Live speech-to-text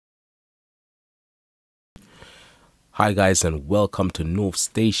Hi guys, and welcome to North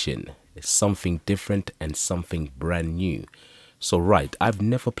Station. It's something different and something brand new. So right, I've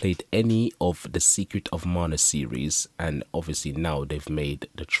never played any of the Secret of Mana series, and obviously now they've made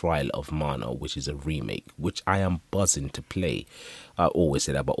the Trial of Mana, which is a remake, which I am buzzing to play. I always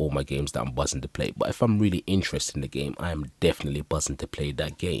say that about all my games, that I'm buzzing to play, but if I'm really interested in the game, I am definitely buzzing to play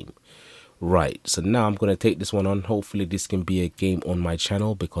that game. Right, so now I'm going to take this one on. Hopefully this can be a game on my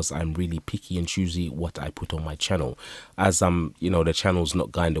channel, because I'm really picky and choosy what I put on my channel, as the channel's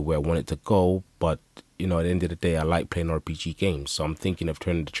not going to where I want it to go. But at the end of the day, I like playing RPG games, so I'm thinking of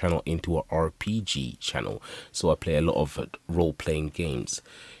turning the channel into an RPG channel, so I play a lot of role-playing games.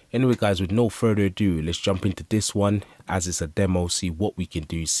 Anyway guys, with no further ado, let's jump into this one, as it's a demo, see what we can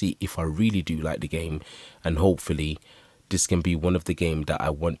do, see if I really do like the game, and hopefully this can be one of the games that I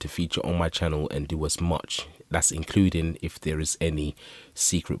want to feature on my channel and do as much. That's including if there is any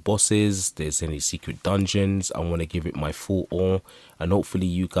secret bosses, there's any secret dungeons. I want to give it my full all, and hopefully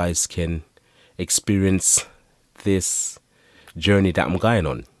you guys can experience this journey that I'm going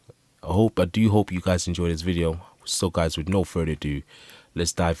on. I do hope you guys enjoy this video. So guys, with no further ado,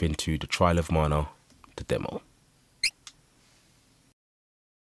 let's dive into the Trial of Mana, the demo.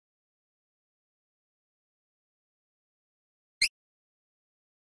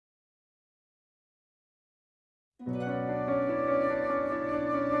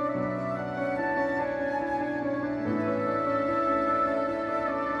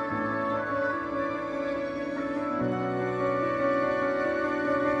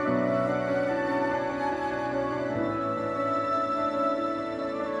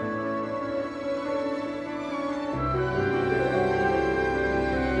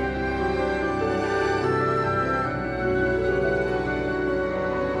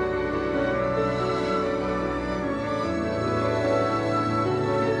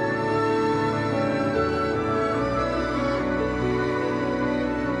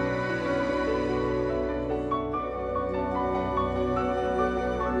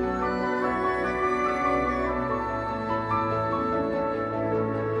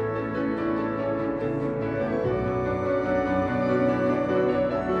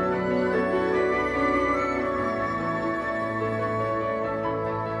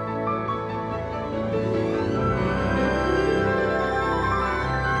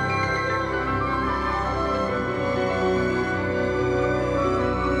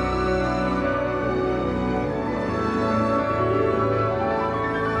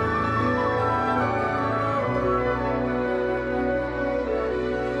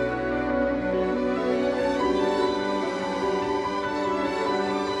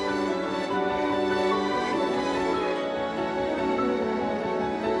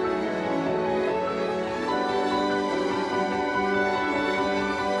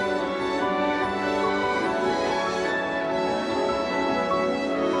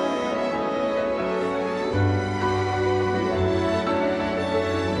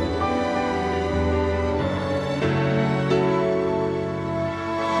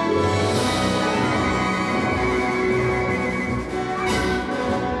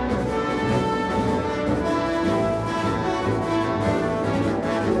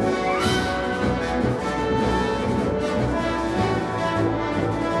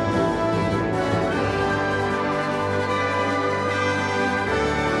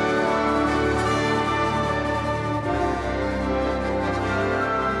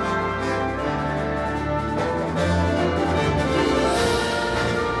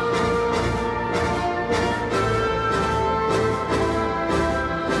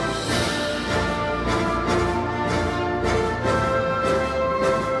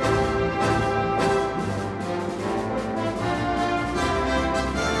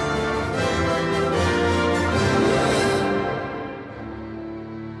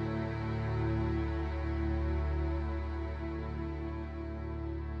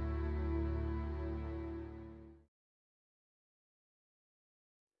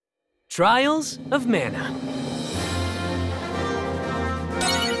 Trials of Mana.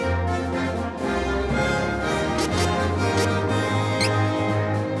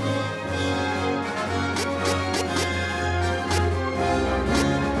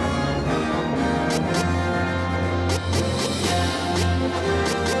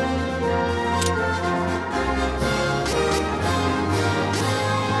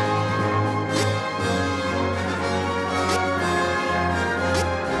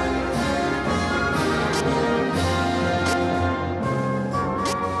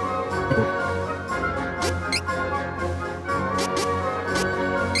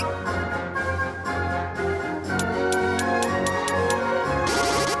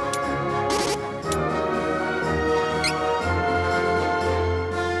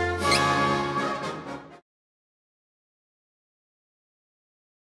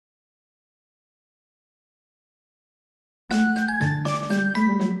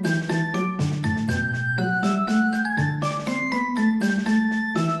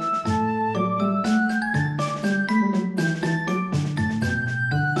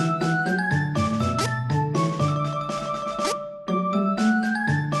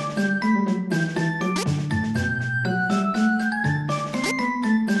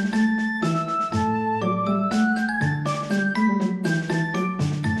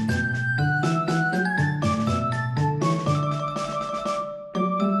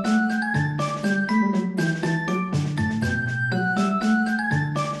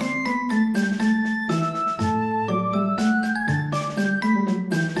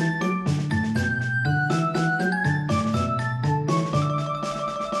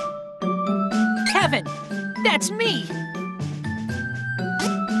 It's me!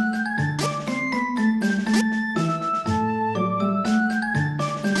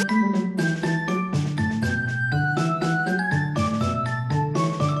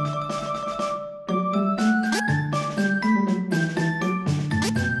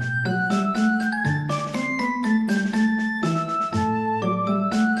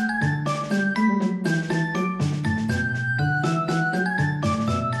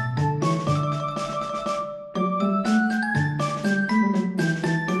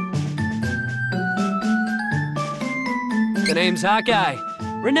 The name's Hawkeye,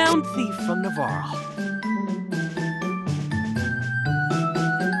 renowned thief from Navarre.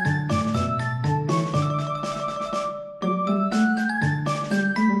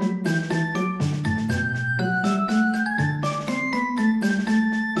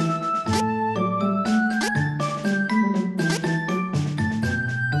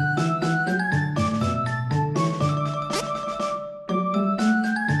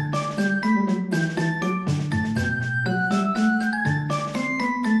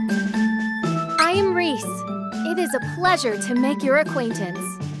 It is a pleasure to make your acquaintance.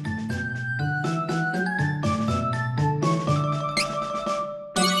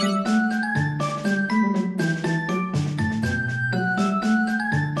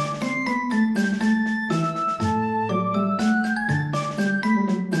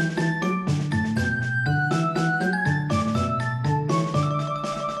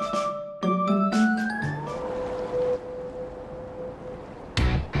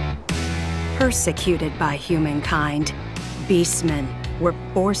 Persecuted by humankind, beastmen were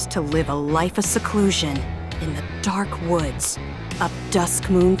forced to live a life of seclusion in the dark woods of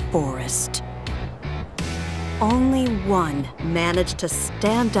Duskmoon Forest. Only one managed to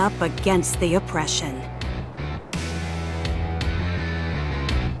stand up against the oppression.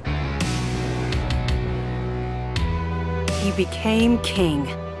 He became king.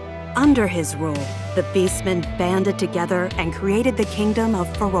 Under his rule, the beastmen banded together and created the kingdom of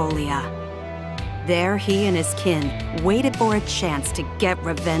Ferolia. There, he and his kin waited for a chance to get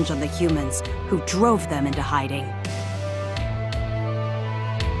revenge on the humans who drove them into hiding.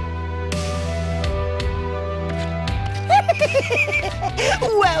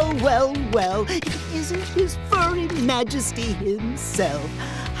 Well, well, well, it isn't His Furry Majesty himself.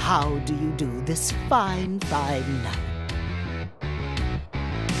 How do you do this fine, fine night?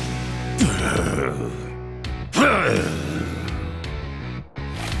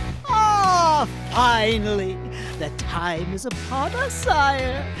 Finally! The time is upon us,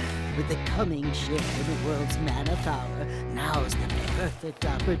 sire! With the coming share in the world's mana power, now's the perfect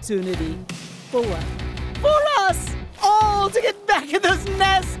opportunity. For what? For us! All to get back at those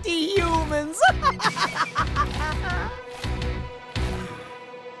nasty humans!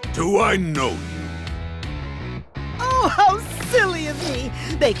 Do I know you? Oh, how silly of me!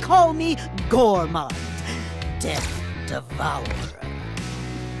 They call me Gourmand, Death Devourer.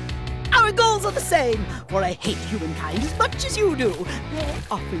 Our goals are the same, for I hate humankind as much as you do. May I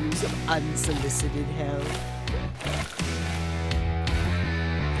offer you some unsolicited help?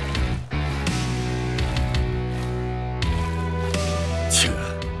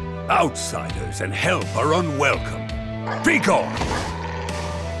 Outsiders and help are unwelcome. Be gone!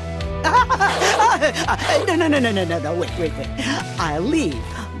 No, wait. I'll leave,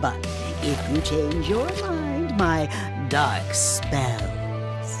 but if you change your mind, my dark spells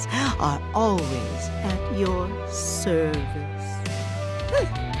are always at your service.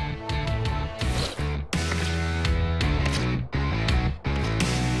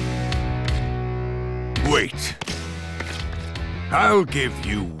 Wait. I'll give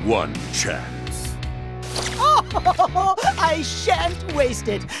you one chance. Oh, I shan't waste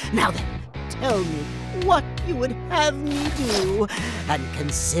it. Now then, tell me what you would have me do, and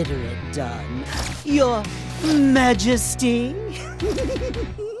consider it done, Your Majesty.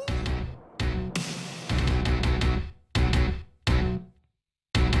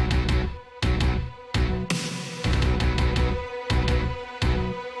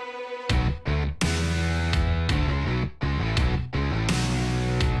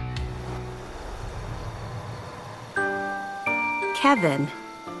 Kevin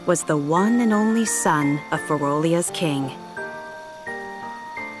was the one and only son of Ferolia's king.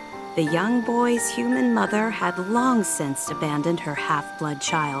 The young boy's human mother had long since abandoned her half-blood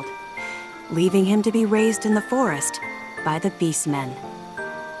child, leaving him to be raised in the forest by the beastmen.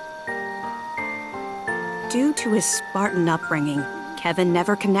 Due to his Spartan upbringing, Kevin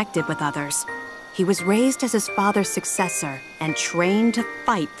never connected with others. He was raised as his father's successor and trained to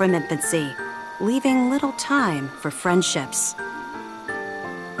fight from infancy, leaving little time for friendships.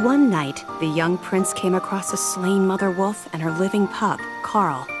 One night, the young prince came across a slain mother wolf and her living pup,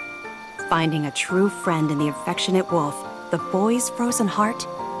 Carl. Finding a true friend in the affectionate wolf, the boy's frozen heart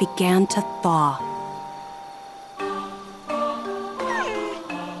began to thaw.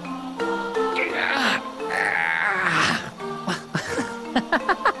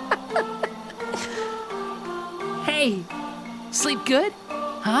 Hey, sleep good?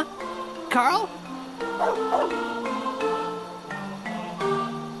 Huh? Carl?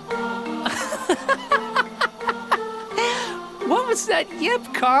 What was that yip,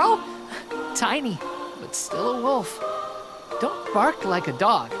 Carl? Tiny, but still a wolf. Don't bark like a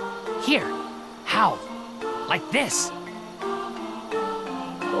dog. Here, howl. Like this.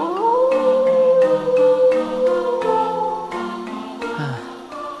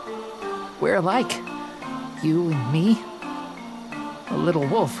 We're alike. You and me. A little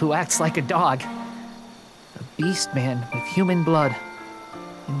wolf who acts like a dog. A beast man with human blood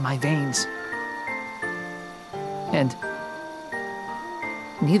in my veins. And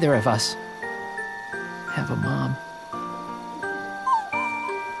neither of us have a mom.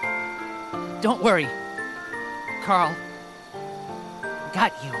 Don't worry, Carl.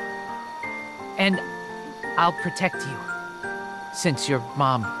 Got you. And I'll protect you, since your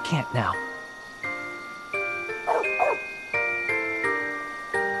mom can't now.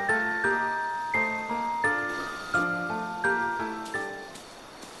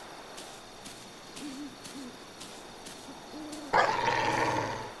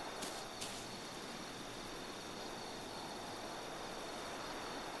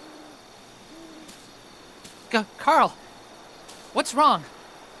 Carl, what's wrong?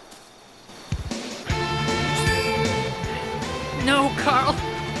 No, Carl.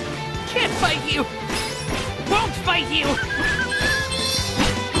 Can't fight you. Won't fight you.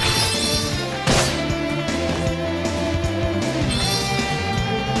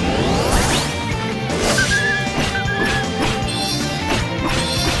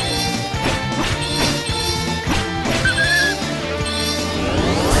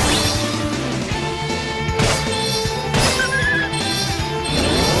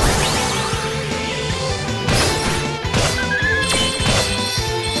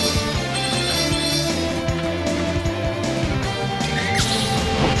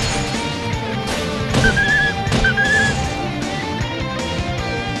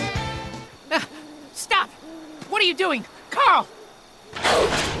 What are you doing? Carl!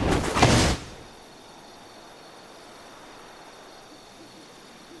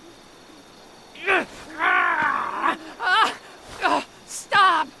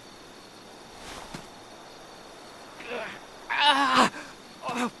 Stop!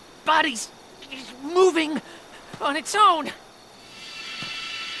 Body's moving on its own.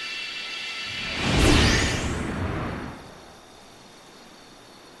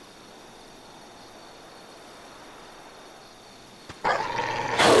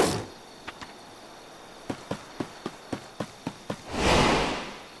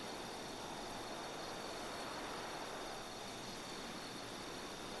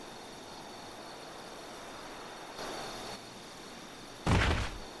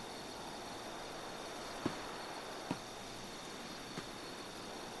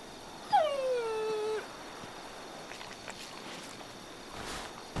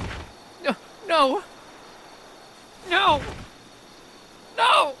 No! No!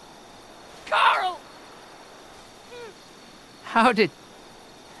 No! Carl! How did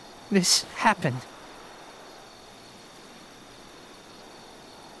this happen?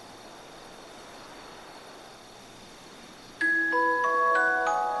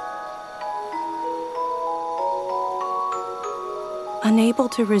 Unable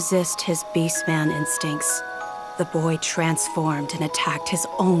to resist his beastman instincts, the boy transformed and attacked his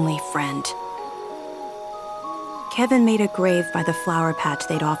only friend. Kevin made a grave by the flower patch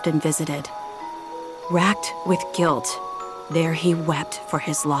they'd often visited. Racked with guilt, there he wept for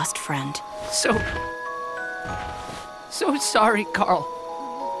his lost friend. So sorry, Carl.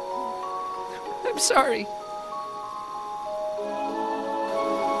 I'm sorry.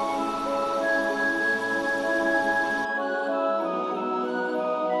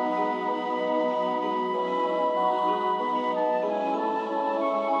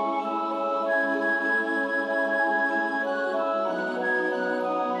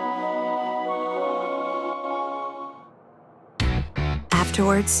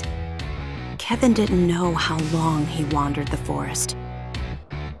 Afterwards, Kevin didn't know how long he wandered the forest.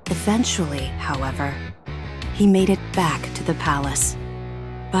 Eventually, however, he made it back to the palace.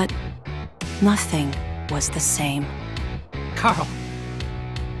 But nothing was the same. Carl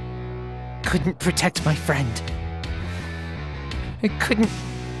couldn't protect my friend. I couldn't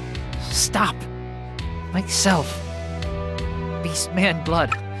stop. Myself. Beastman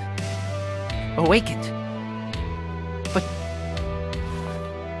blood. Awakened. But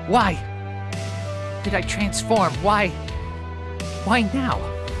why did I transform? Why? Why now?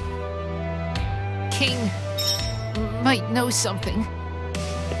 King might know something.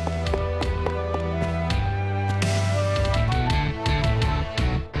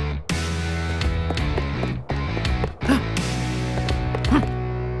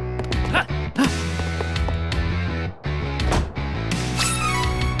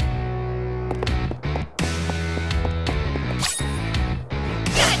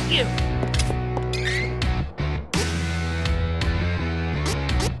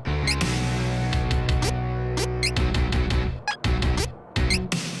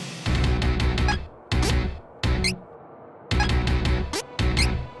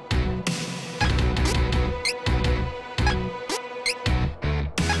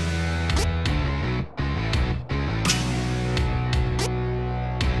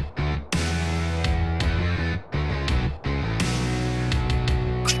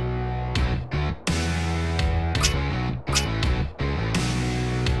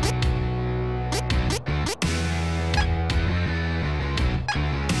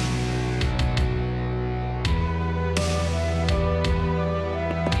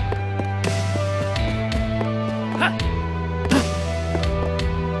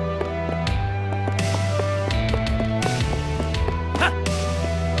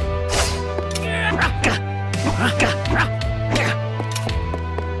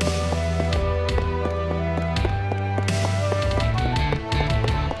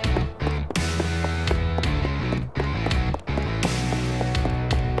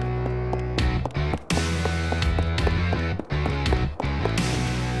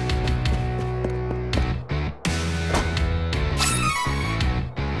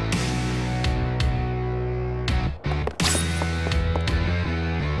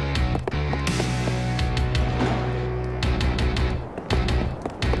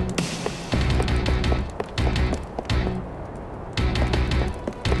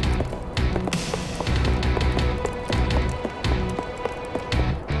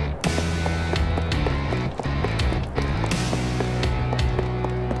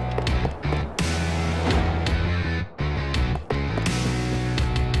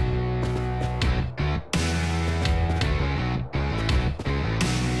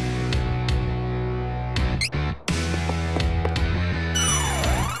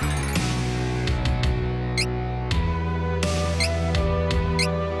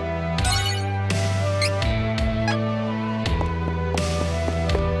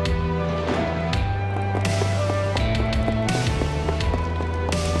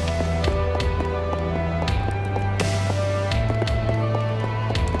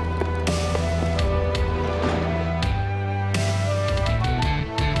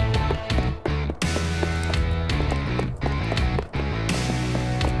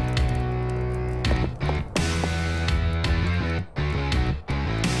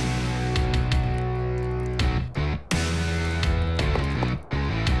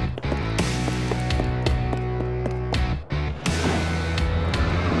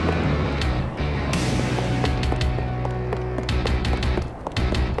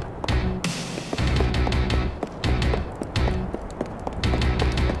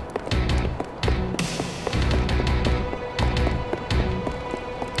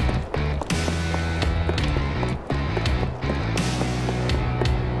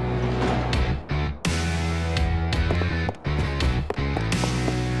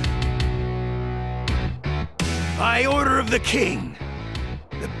 By order of the king,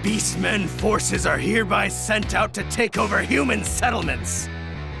 the Beastmen forces are hereby sent out to take over human settlements.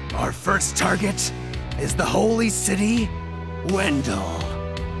 Our first target is the holy city, Wendell.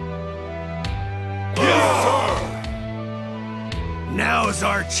 Yes, sir! Now's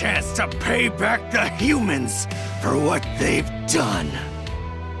our chance to pay back the humans for what they've done.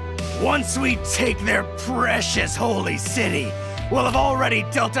 Once we take their precious holy city, we'll have already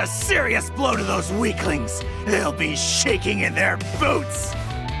dealt a serious blow to those weaklings. They'll be shaking in their boots.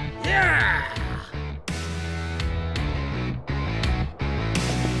 Yeah!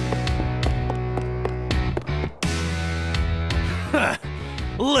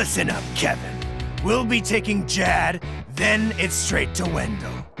 Listen up, Kevin. We'll be taking Jad, then it's straight to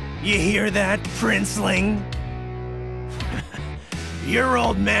Wendell. You hear that, Princeling? Your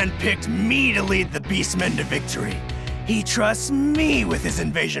old man picked me to lead the Beastmen to victory. He trusts me with his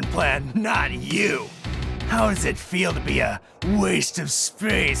invasion plan, not you. How does it feel to be a waste of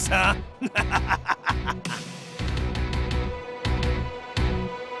space, huh?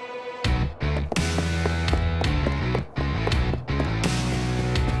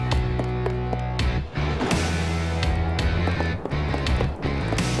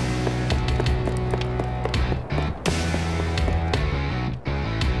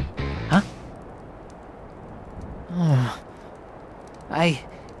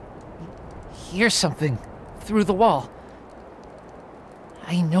 hear something through the wall.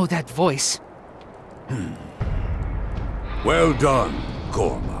 I know that voice. Well done,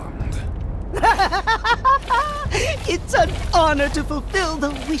 Gormand. It's an honor to fulfill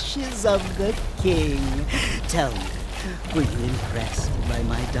the wishes of the king. Tell me, were you impressed by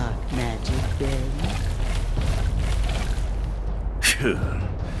my dark magic then?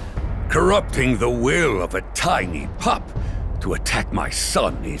 Corrupting the will of a tiny pup to attack my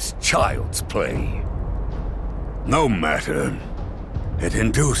son is child's play. No matter. It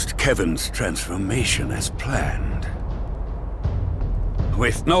induced Kevin's transformation as planned.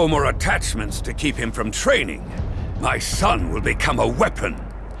 With no more attachments to keep him from training, my son will become a weapon.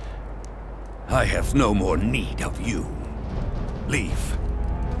 I have no more need of you. Leave.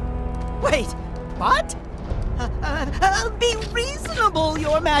 Wait, what? Be reasonable,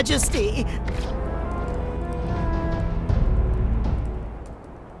 Your Majesty.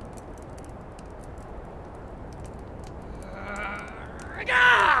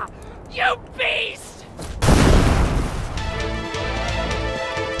 You beast!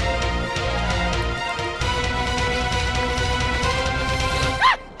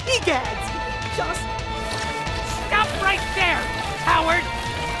 Egads! Just Stop right there, coward!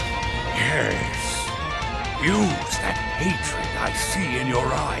 Yes. Use that hatred I see in your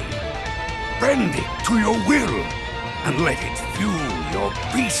eye. Bend it to your will, and let it fuel your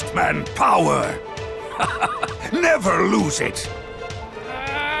beastman power. Never lose it.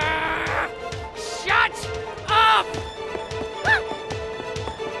 Shut up!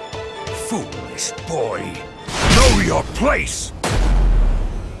 Foolish boy. Know your place.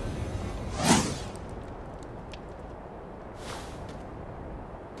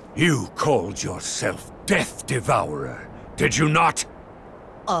 You called yourself Death Devourer, did you not?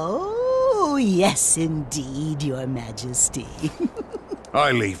 Oh, yes, indeed, Your Majesty.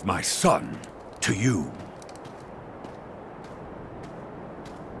 I leave my son to you.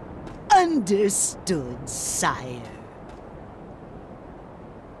 Understood, sire.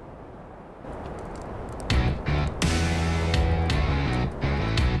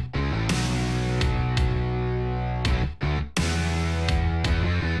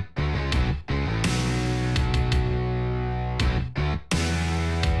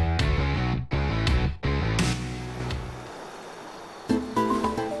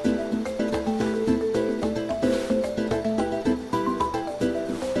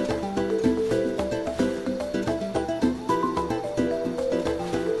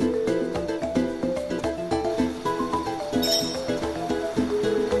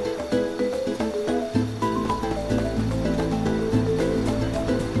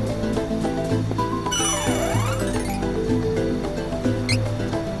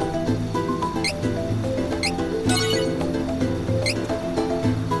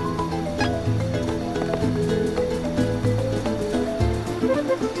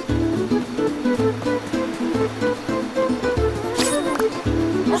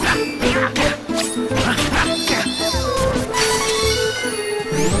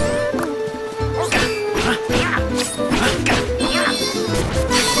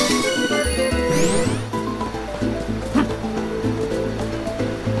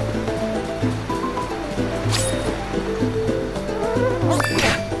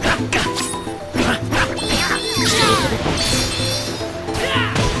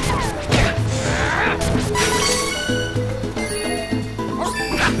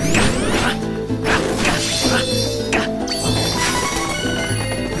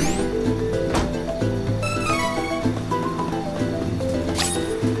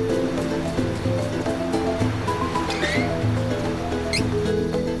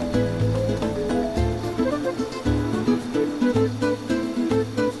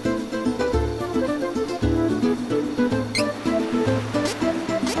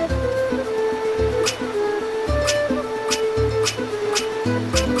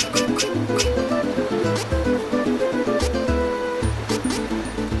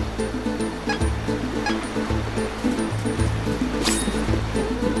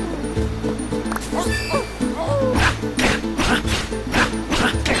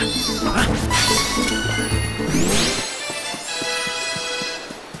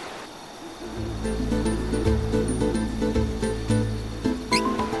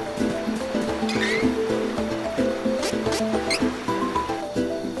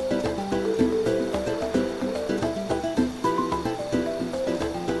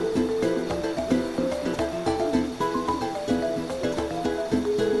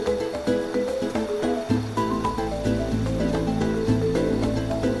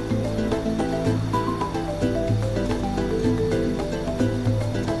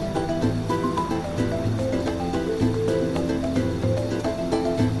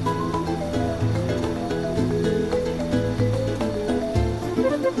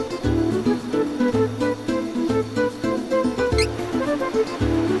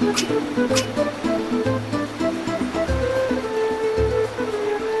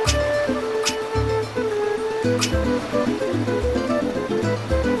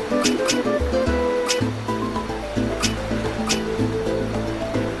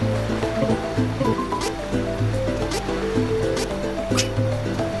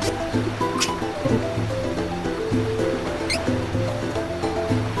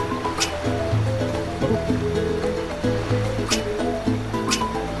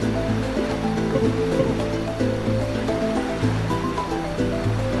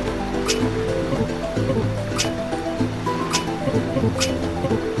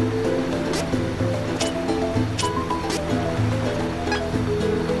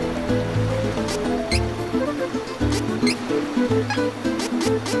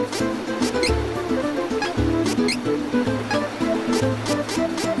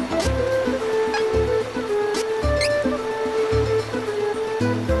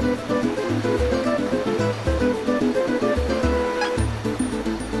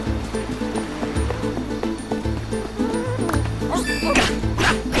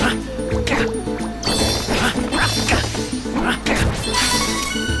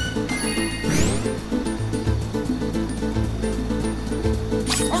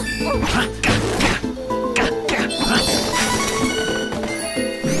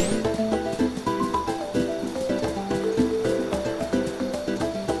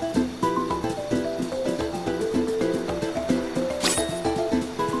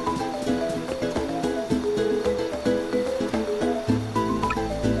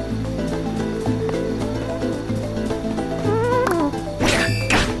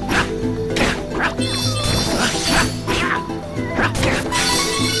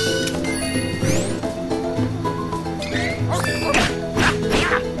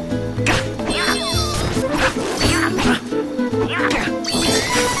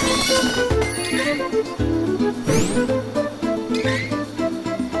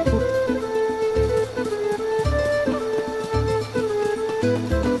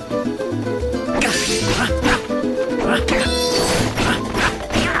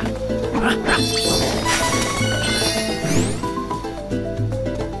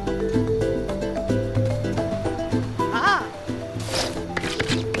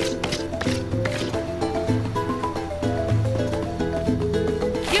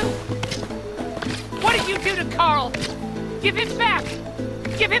 Give it back!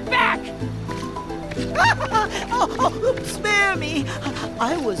 Give it back! Oh, spare me!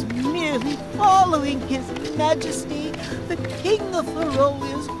 I was merely following His Majesty, the King of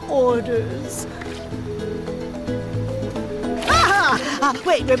Ferolia's orders.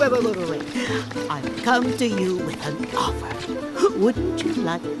 Wait. I've come to you with an offer. Wouldn't you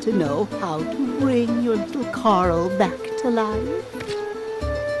like to know how to bring your little Carl back to life?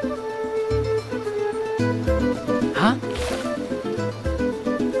 Huh?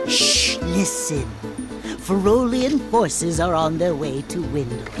 Shh, listen. Ferolian forces are on their way to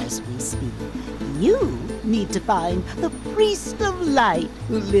Windle as we speak. You need to find the Priest of Light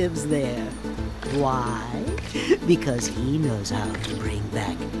who lives there. Why? Because he knows how to bring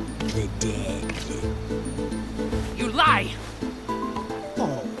back the dead. You lie!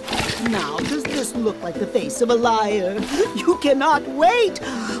 Oh, now does this look like the face of a liar? You cannot wait!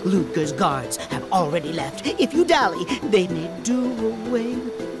 Ludger's guards have already left. If you dally, they may do away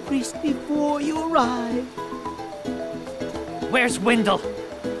with the priest before you arrive. Where's Windle?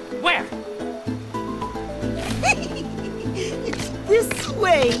 Where? It's this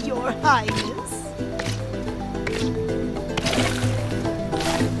way, Your Highness.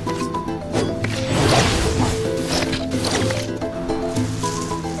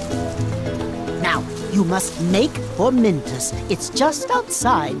 Now, you must make for Mintus. It's just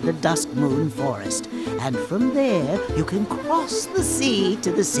outside the Dusk Moon Forest. And from there, you can cross the sea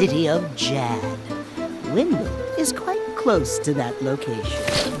to the city of Jad. Windle is quite close to that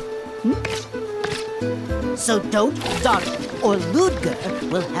location. So don't dawdle, or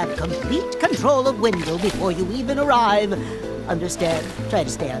Ludger will have complete control of Windle before you even arrive. Understand? Try to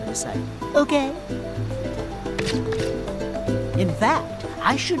stay out of his sight. Okay? In fact,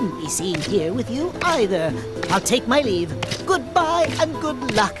 I shouldn't be seen here with you either. I'll take my leave. Goodbye and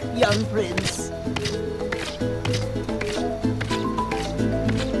good luck, young prince.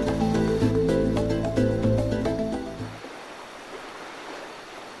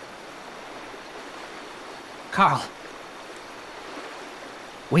 Carl.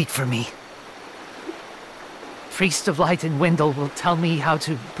 Wait for me. Priest of Light and Windle will tell me how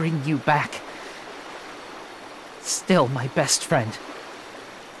to bring you back. Still my best friend.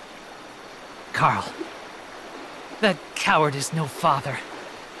 Carl. That coward is no father.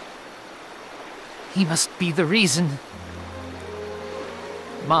 He must be the reason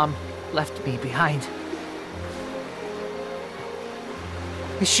Mom left me behind.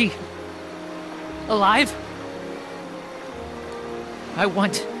 Is she alive? I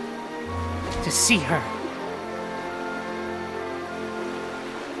want to see her.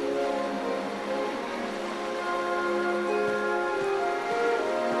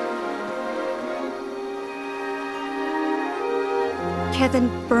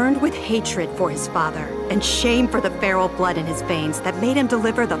 Kevin burned with hatred for his father and shame for the feral blood in his veins that made him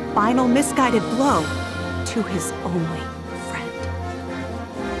deliver the final misguided blow to his only friend.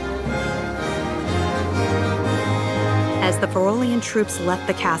 As the Ferolian troops left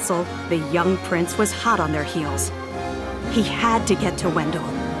the castle, the young prince was hot on their heels. He had to get to Wendell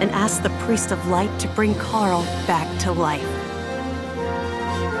and ask the Priest of Light to bring Carl back to life.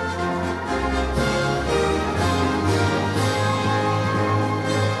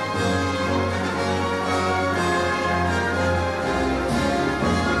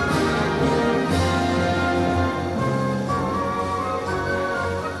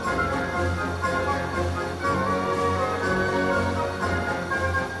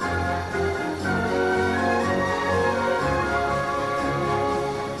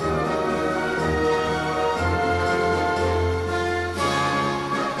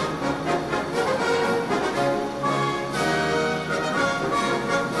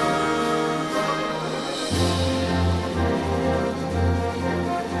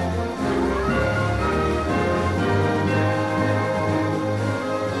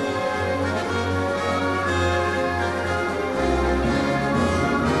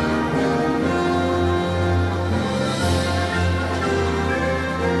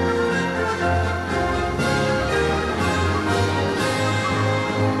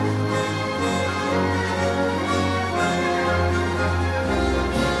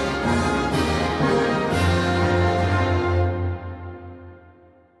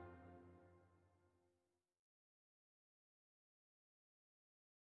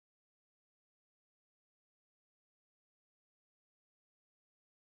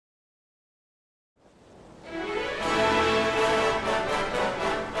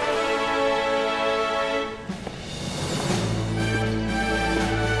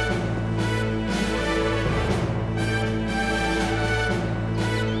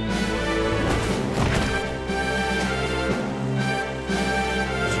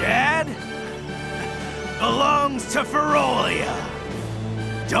 Belongs to Ferolia.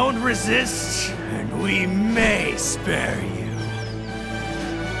 Don't resist, and we may spare you.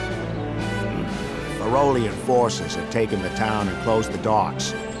 Ferolian forces have taken the town and closed the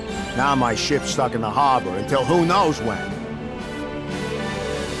docks. Now my ship's stuck in the harbor until who knows when.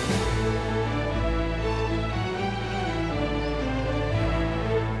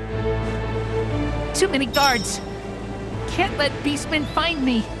 Too many guards. Can't let beastmen find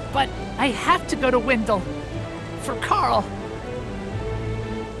me, but I have to go to Wendell. For Carl.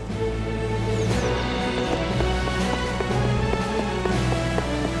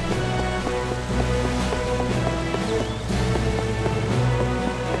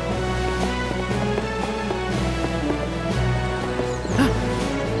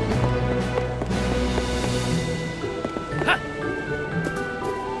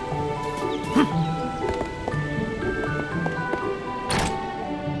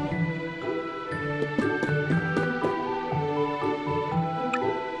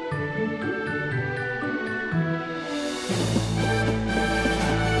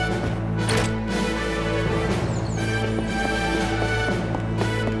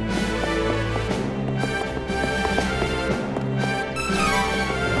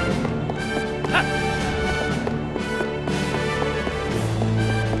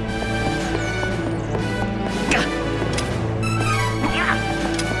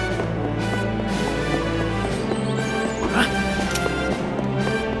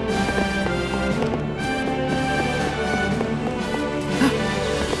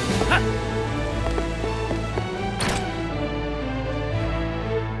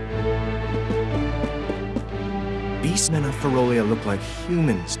 Beastmen of Ferolia look like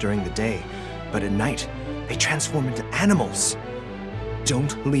humans during the day, but at night, they transform into animals.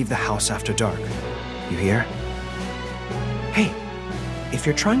 Don't leave the house after dark. You hear? Hey, if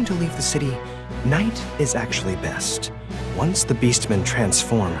you're trying to leave the city, night is actually best. Once the Beastmen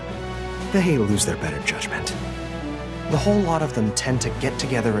transform, they lose their better judgment. The whole lot of them tend to get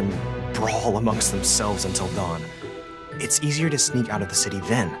together and brawl amongst themselves until dawn. It's easier to sneak out of the city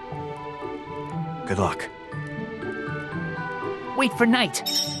then. Good luck. Wait for night.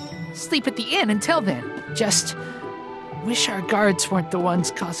 sleep at the inn until then. Just wish our guards weren't the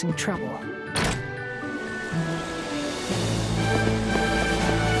ones causing trouble.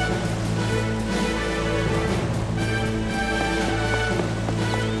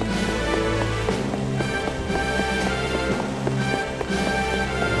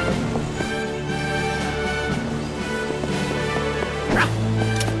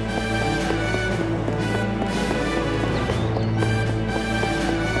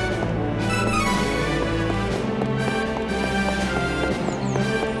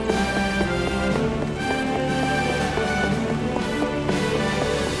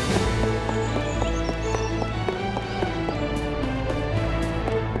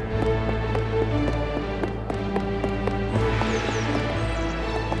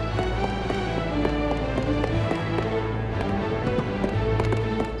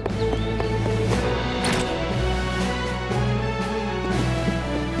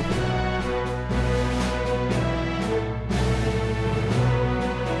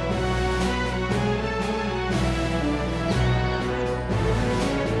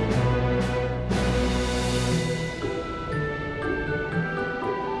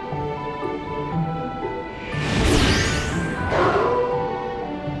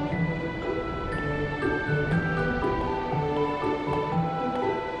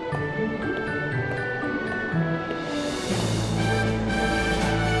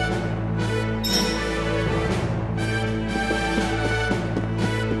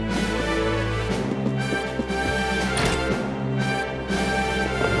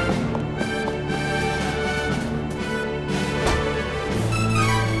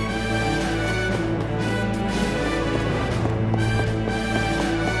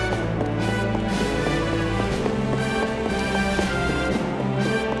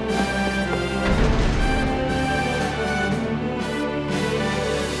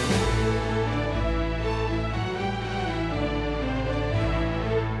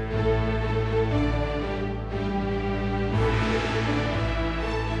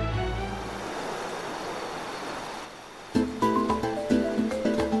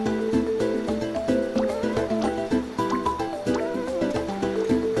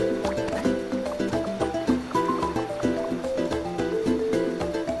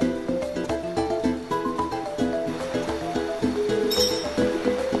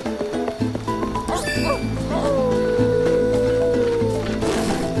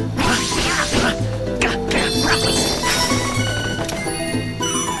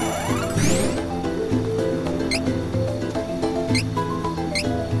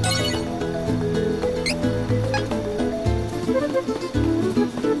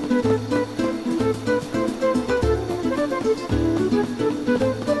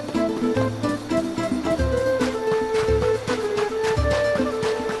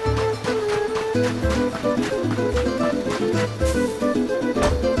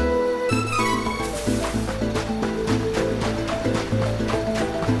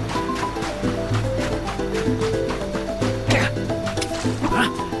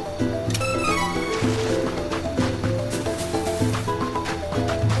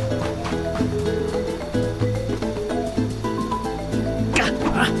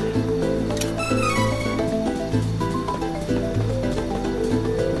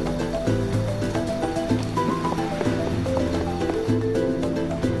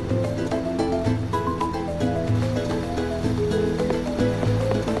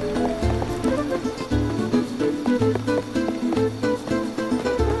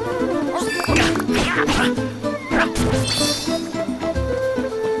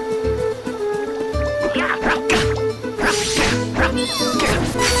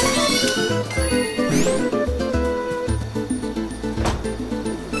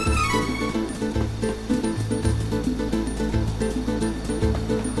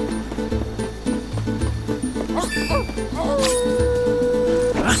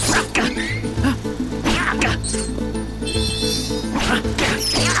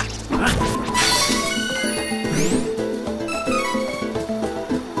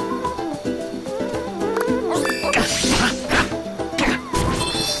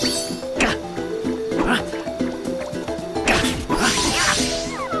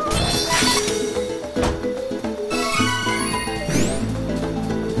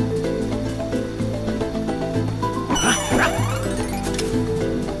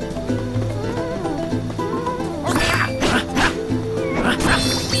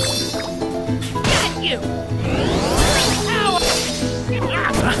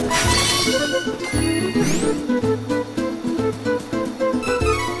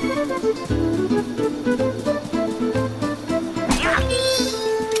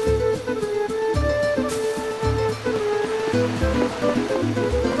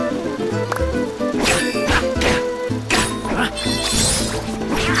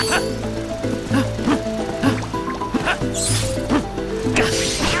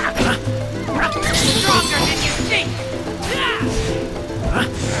 Brink!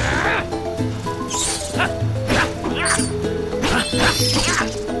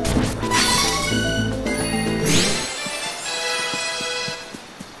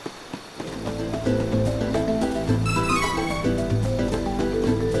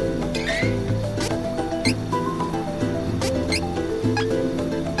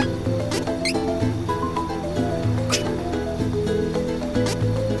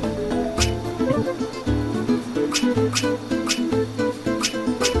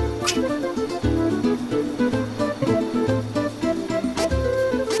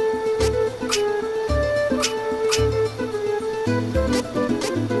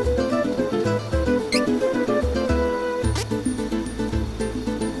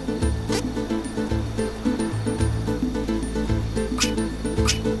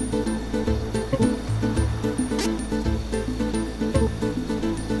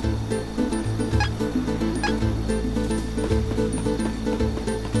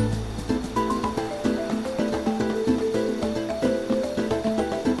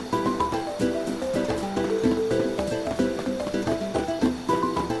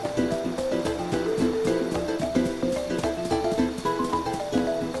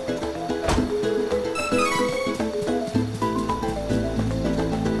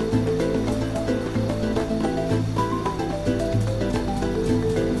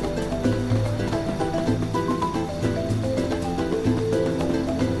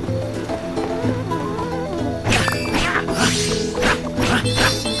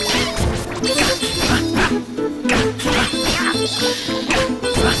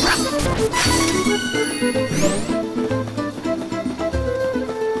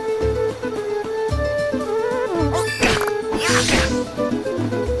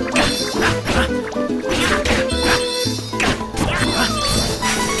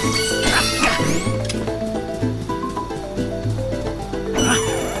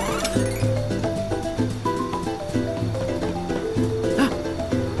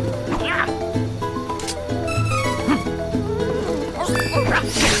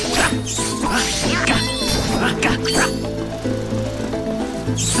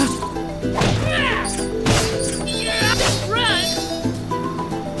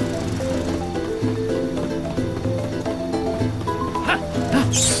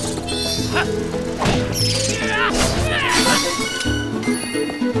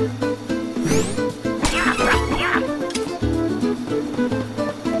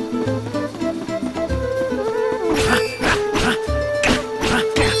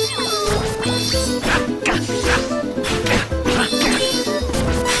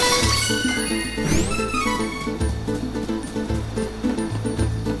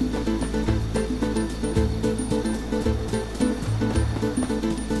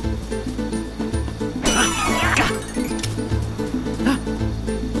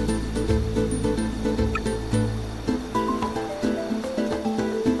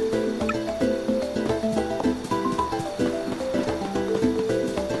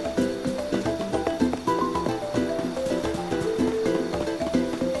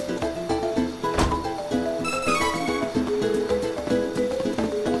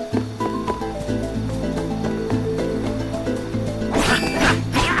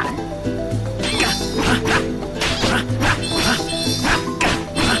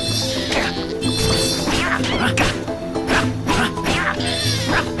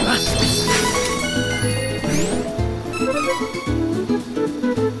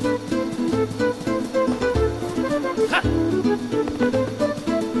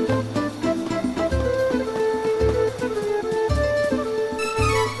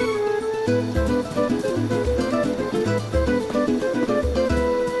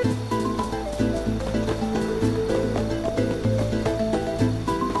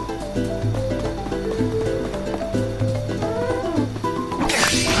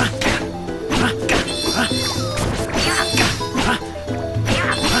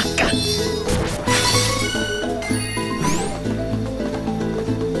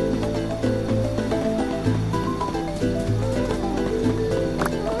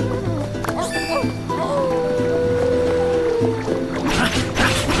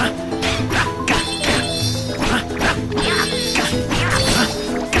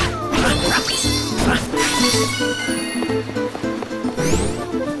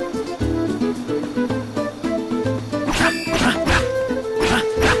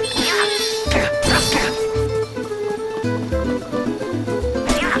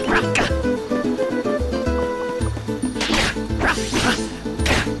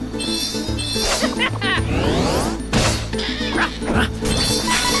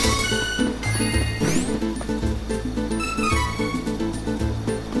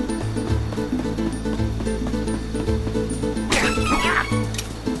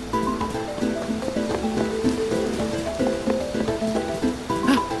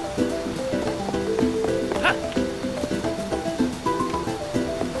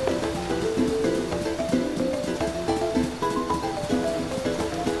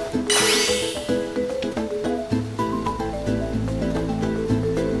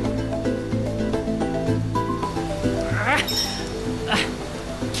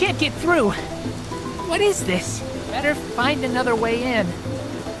 get through. What is this? Better find another way in.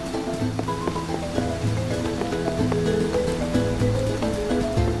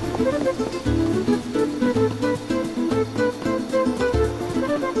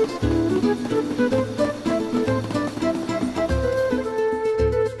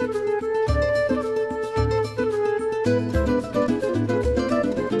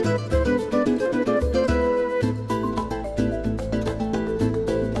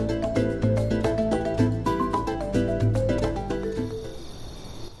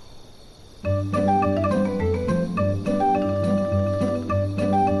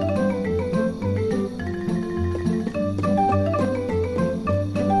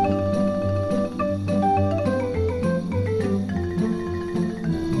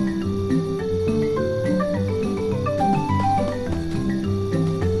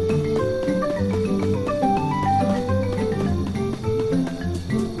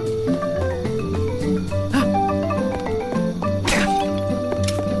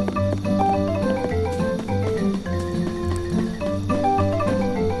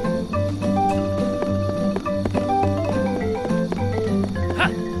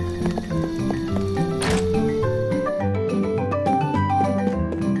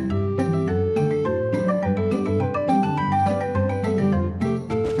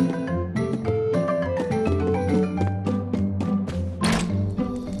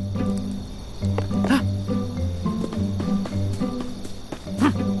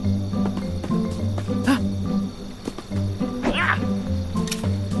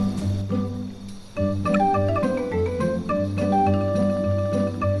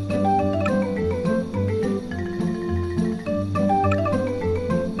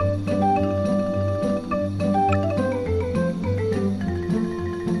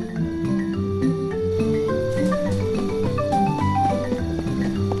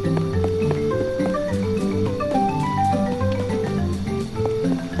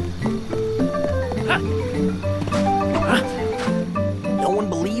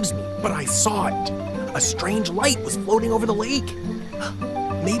 Saw it. A strange light was floating over the lake.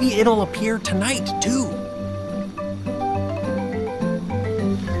 Maybe it'll appear tonight, too.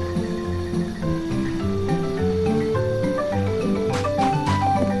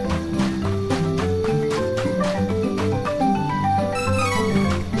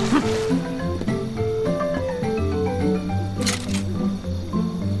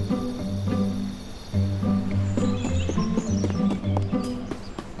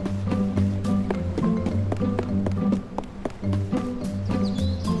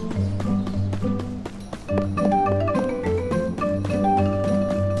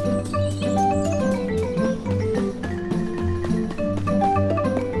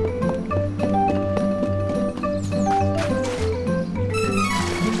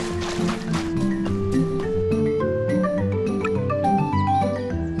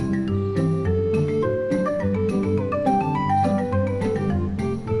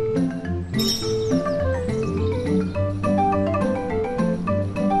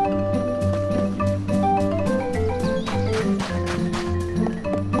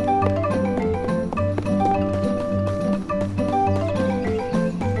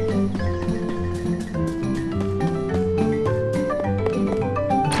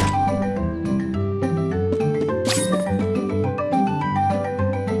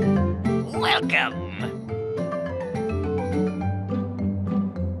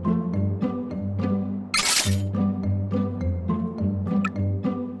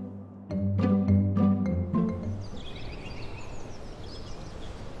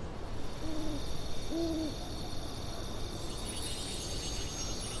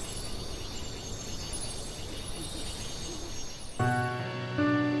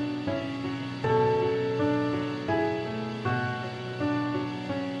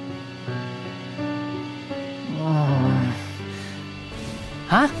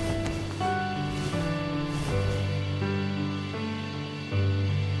 Huh?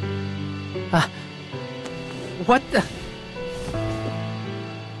 What the?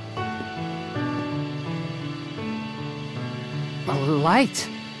 A light.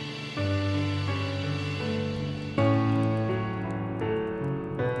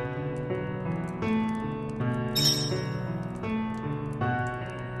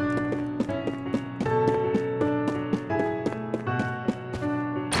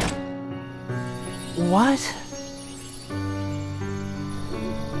 What?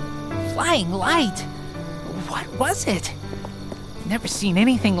 Flying light? What was it? Never seen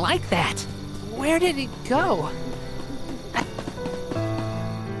anything like that. Where did it go?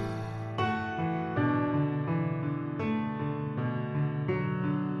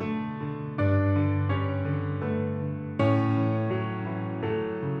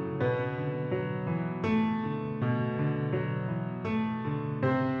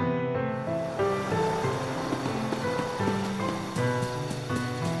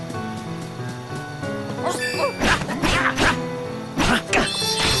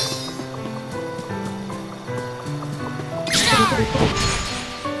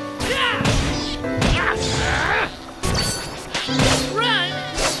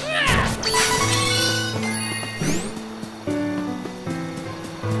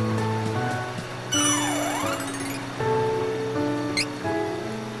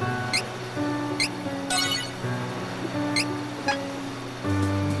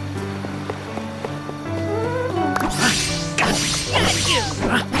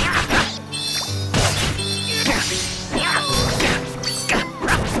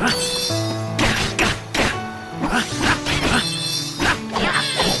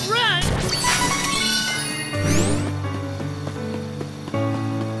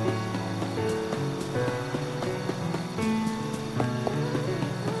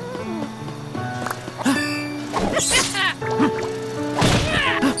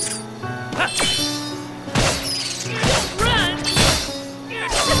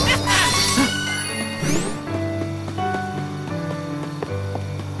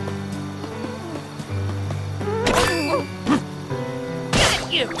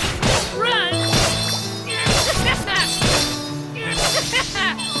 you! Run!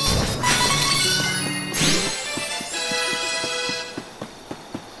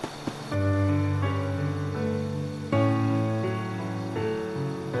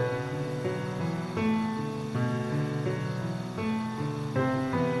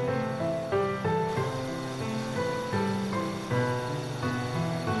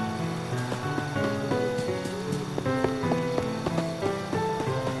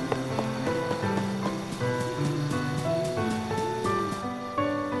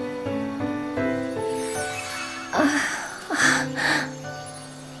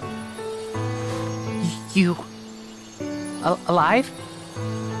 You... alive?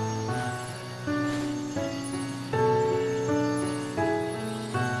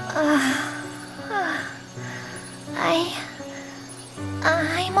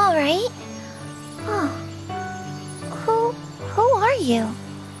 I'm alright. Oh. Who are you?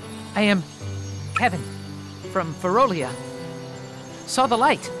 I am Kevin from Ferolia. Saw the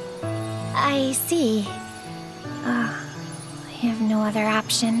light. I see. I have no other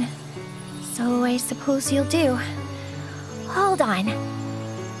option. So I suppose you'll do. Hold on.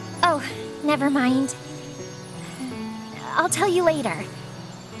 Oh, never mind. I'll tell you later.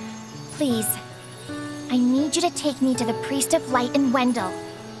 Please. I need you to take me to the Priest of Light in Wendell.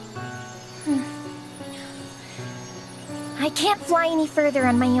 I can't fly any further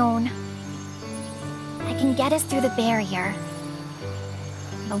on my own. I can get us through the barrier.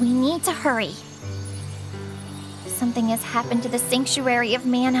 But we need to hurry. Something has happened to the Sanctuary of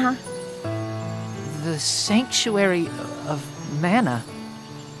Mana. The Sanctuary of Mana?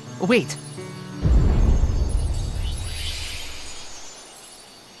 Wait.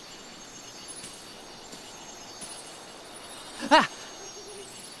 Ah!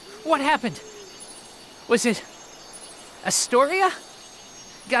 What happened? Was it Astoria?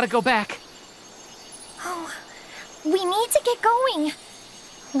 Gotta go back. Oh, we need to get going.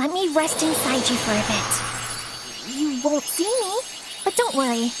 Let me rest inside you for a bit. You won't see me, but don't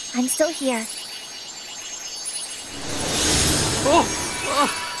worry, I'm still here.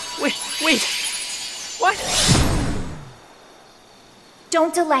 Wait. What?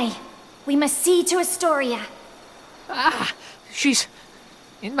 Don't delay. We must see to Astoria. Ah, she's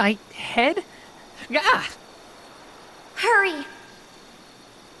in my head? Ah! Hurry!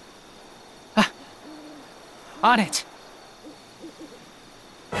 On it.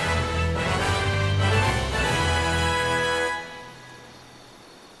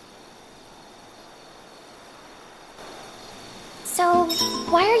 So,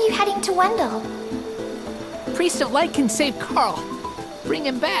 why are you heading to Wendell? Priest of Light can save Carl. Bring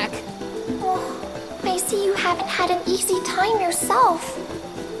him back. Oh, I see you haven't had an easy time yourself.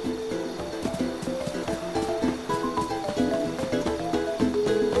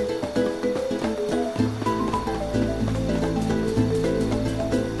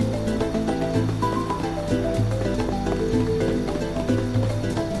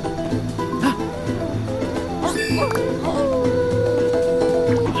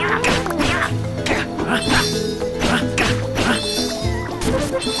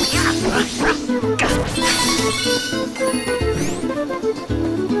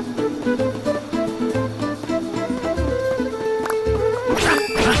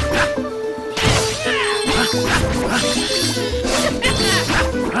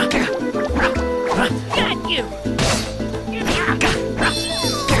 Got you!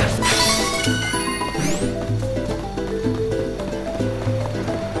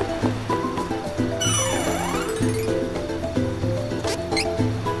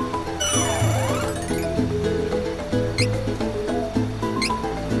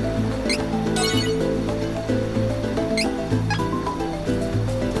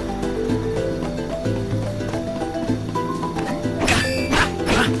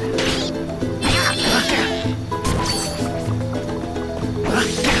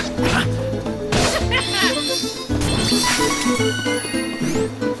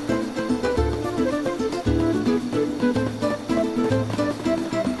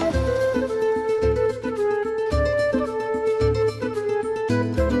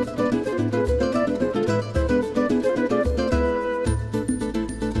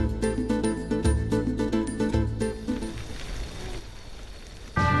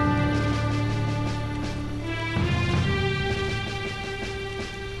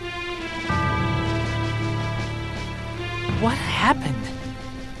 What happened?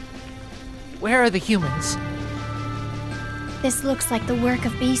 Where are the humans? This looks like the work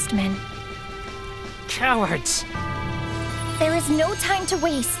of beastmen. Cowards! There is no time to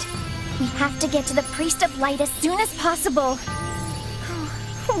waste. We have to get to the Priest of Light as soon as possible.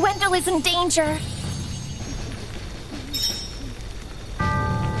 Wendell is in danger.